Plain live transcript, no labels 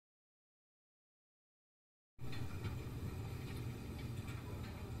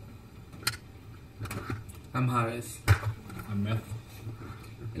I'm Haris. I'm Meth.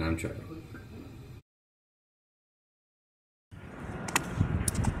 And I'm Charlie.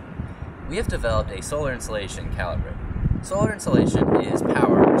 We have developed a solar insolation calibrator. Solar insolation is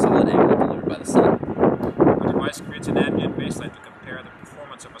power or solid angle delivered by the sun. The device creates an ambient baseline to compare the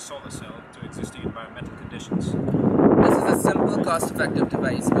performance of a solar cell to existing environmental conditions. This is a simple, cost-effective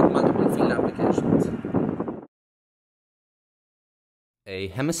device with multiple field applications. A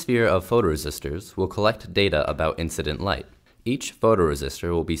hemisphere of photoresistors will collect data about incident light. Each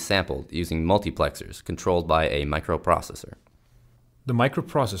photoresistor will be sampled using multiplexers controlled by a microprocessor. The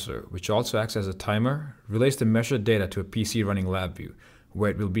microprocessor, which also acts as a timer, relays the measured data to a PC running LabVIEW,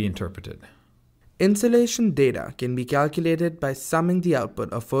 where it will be interpreted. Insolation data can be calculated by summing the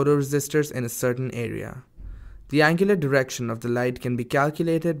output of photoresistors in a certain area. The angular direction of the light can be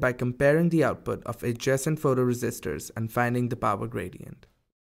calculated by comparing the output of adjacent photoresistors and finding the power gradient.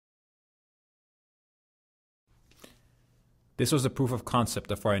 This was the proof of concept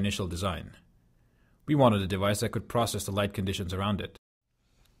of our initial design. We wanted a device that could process the light conditions around it.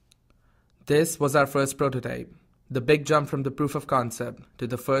 This was our first prototype. The big jump from the proof of concept to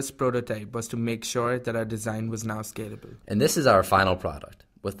the first prototype was to make sure that our design was now scalable. And this is our final product.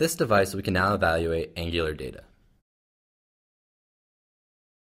 With this device, we can now evaluate angular data.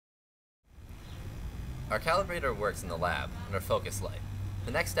 Our calibrator works in the lab under focus light.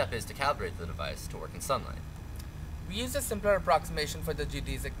 The next step is to calibrate the device to work in sunlight. We used a simpler approximation for the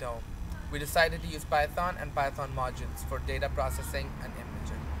geodesic dome. We decided to use Python and Python modules for data processing and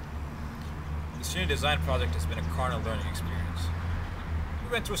imaging. The senior design project has been a carnal learning experience.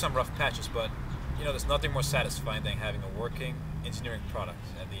 We went through some rough patches, but there's nothing more satisfying than having a working engineering product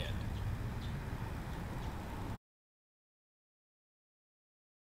at the end.